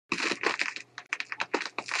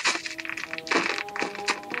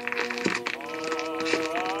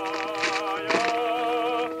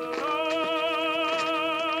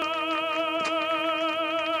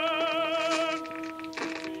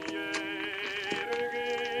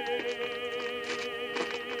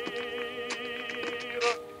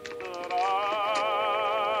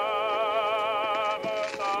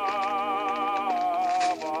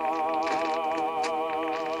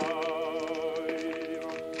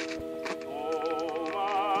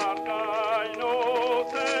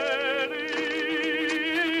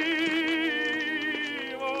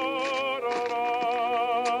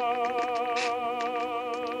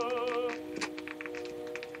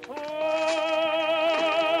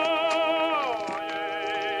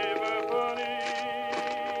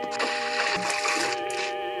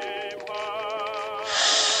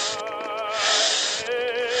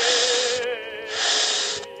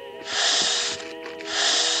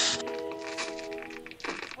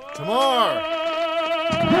Tamar!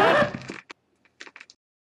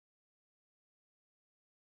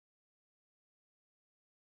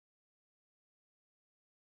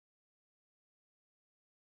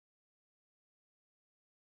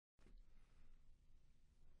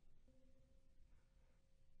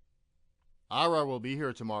 Ara will be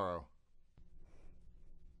here tomorrow.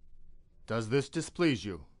 Does this displease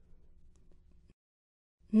you?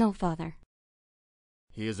 No, Father.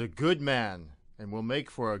 He is a good man and will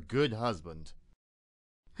make for a good husband.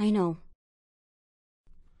 I know.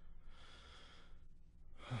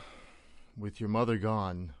 With your mother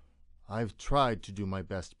gone, I've tried to do my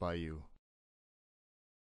best by you.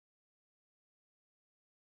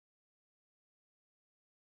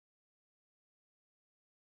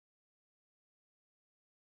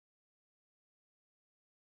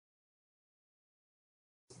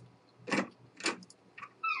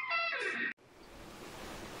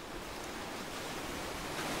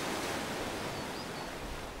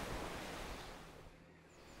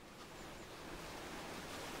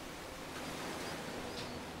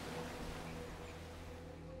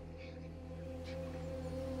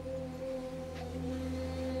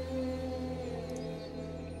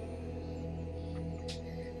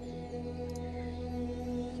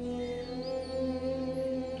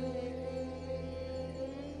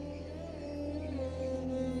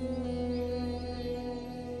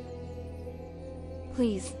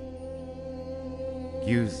 Please.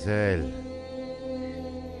 Güzel.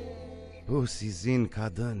 Bu sizin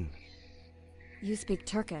kadın. You speak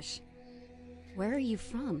Turkish. Where are you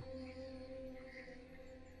from?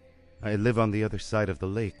 I live on the other side of the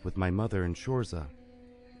lake with my mother in Shorza.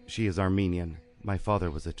 She is Armenian. My father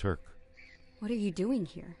was a Turk. What are you doing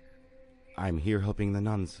here? I'm here helping the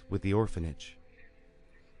nuns with the orphanage.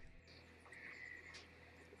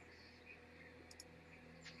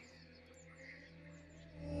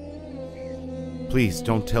 Please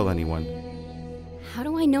don't tell anyone. How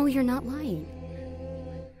do I know you're not lying?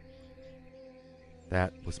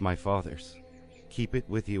 That was my father's. Keep it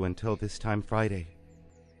with you until this time Friday.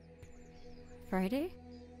 Friday?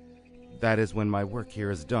 That is when my work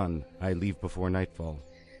here is done. I leave before nightfall.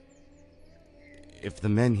 If the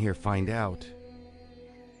men here find out...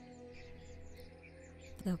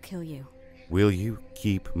 They'll kill you. Will you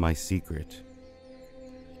keep my secret?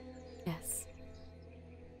 Yes.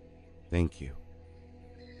 Thank you.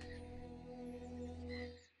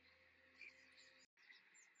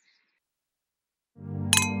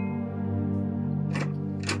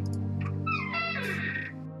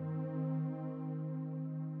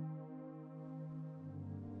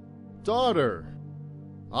 Daughter!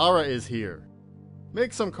 Ara is here.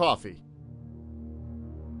 Make some coffee.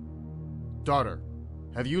 Daughter,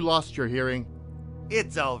 have you lost your hearing?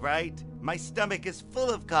 It's all right. My stomach is full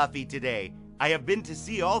of coffee today. I have been to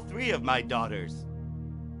see all three of my daughters.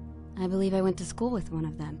 I believe I went to school with one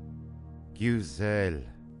of them. Güzel.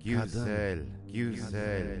 Güzel.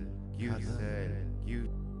 Güzel. Güzel.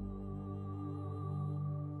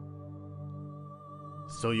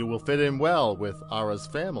 So you will fit in well with Ara's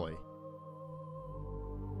family.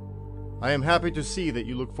 I am happy to see that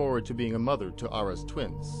you look forward to being a mother to Ara's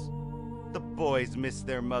twins. The boys miss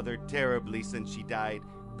their mother terribly since she died,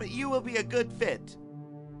 but you will be a good fit.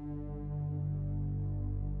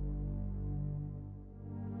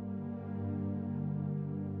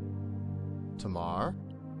 Tamar,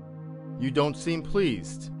 you don't seem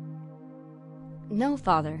pleased. No,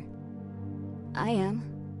 Father. I am.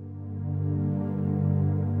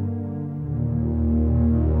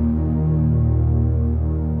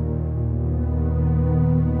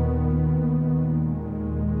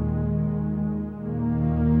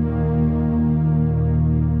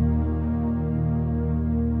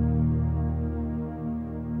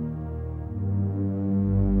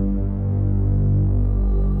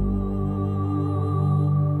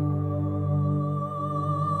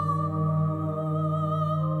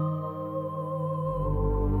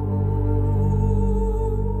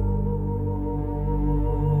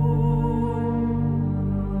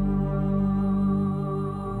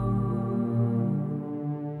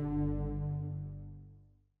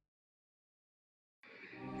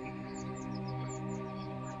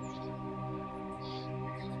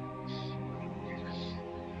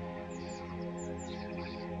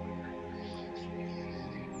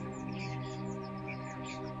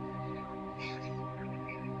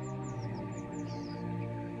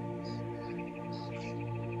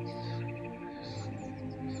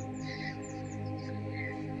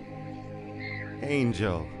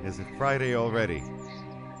 Angel, is it Friday already?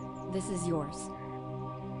 This is yours.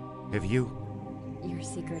 Have you? Your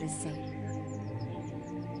secret is safe.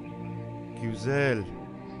 Güzel.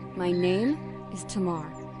 My name is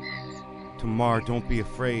Tamar. Tamar, don't be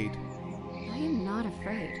afraid. I am not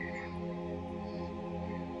afraid.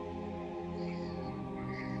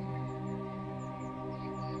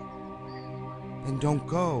 Then don't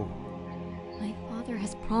go. My father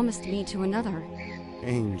has promised me to another.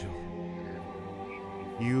 Angel.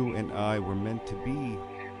 You and I were meant to be.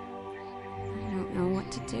 I don't know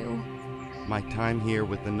what to do. My time here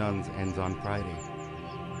with the nuns ends on Friday.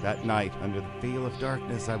 That night, under the veil of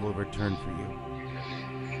darkness, I will return for you.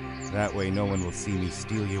 That way no one will see me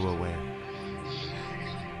steal you away.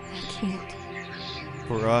 I can't.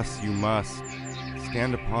 For us, you must.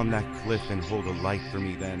 Stand upon that cliff and hold a light for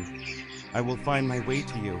me then. I will find my way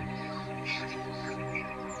to you.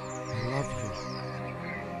 I love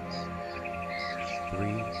you.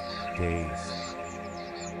 3 days.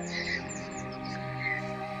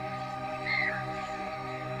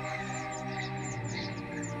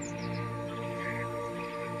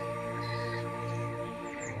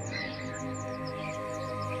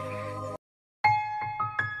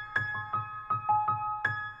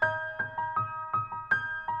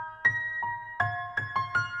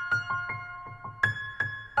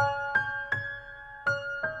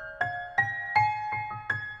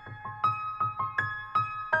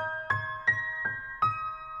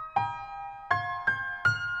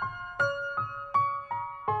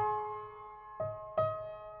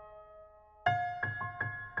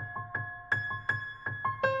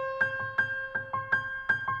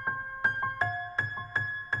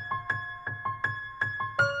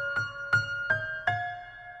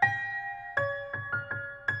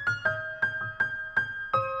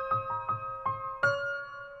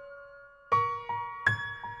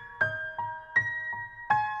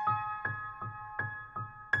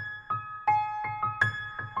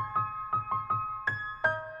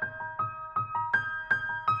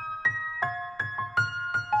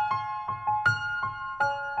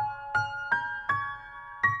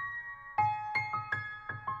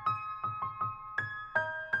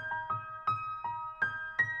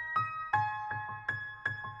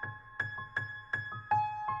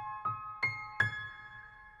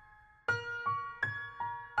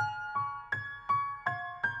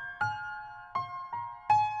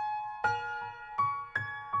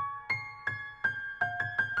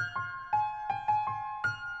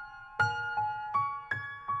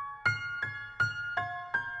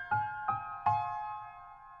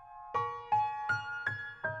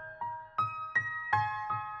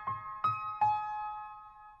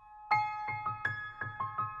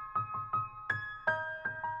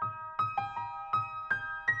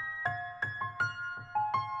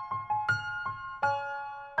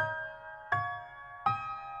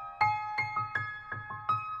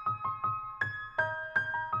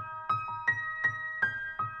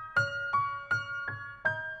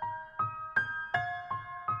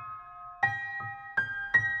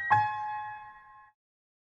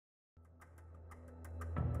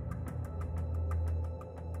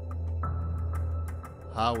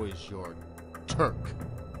 How is your Turk?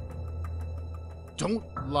 Don't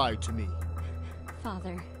lie to me.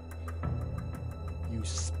 Father. You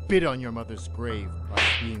spit on your mother's grave by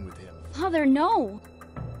being with him. Father, no!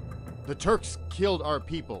 The Turks killed our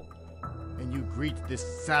people, and you greet this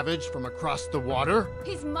savage from across the water?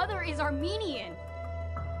 His mother is Armenian!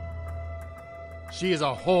 She is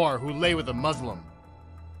a whore who lay with a Muslim.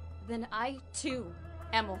 Then I, too,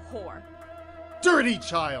 am a whore. Dirty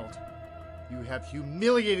child! You have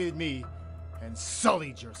humiliated me and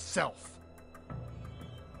sullied yourself.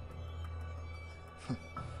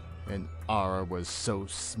 And Ara was so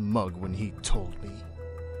smug when he told me.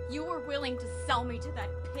 You were willing to sell me to that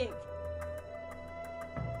pig.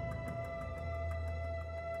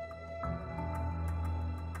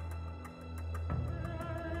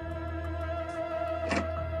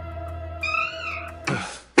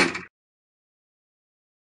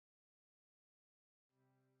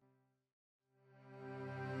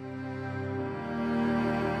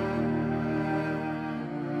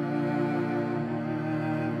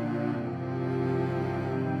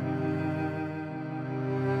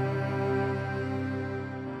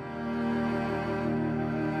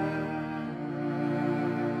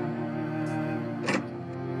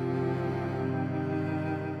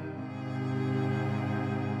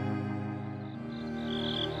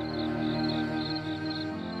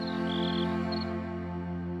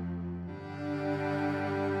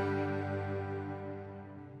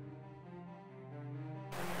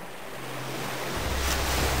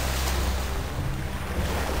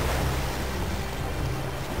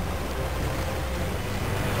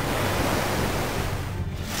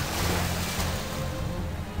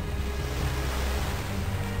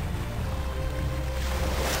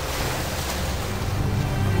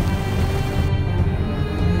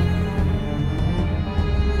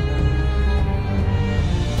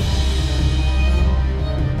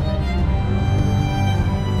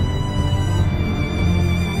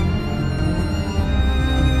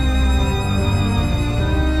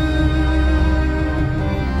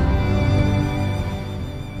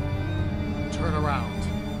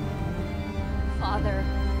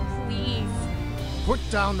 Put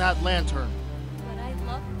down that lantern. But I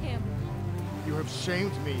love him. You have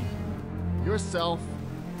shamed me, yourself,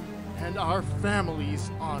 and our family's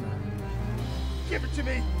honor. Give it to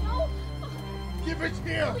me! No! Give it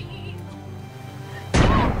here! Please!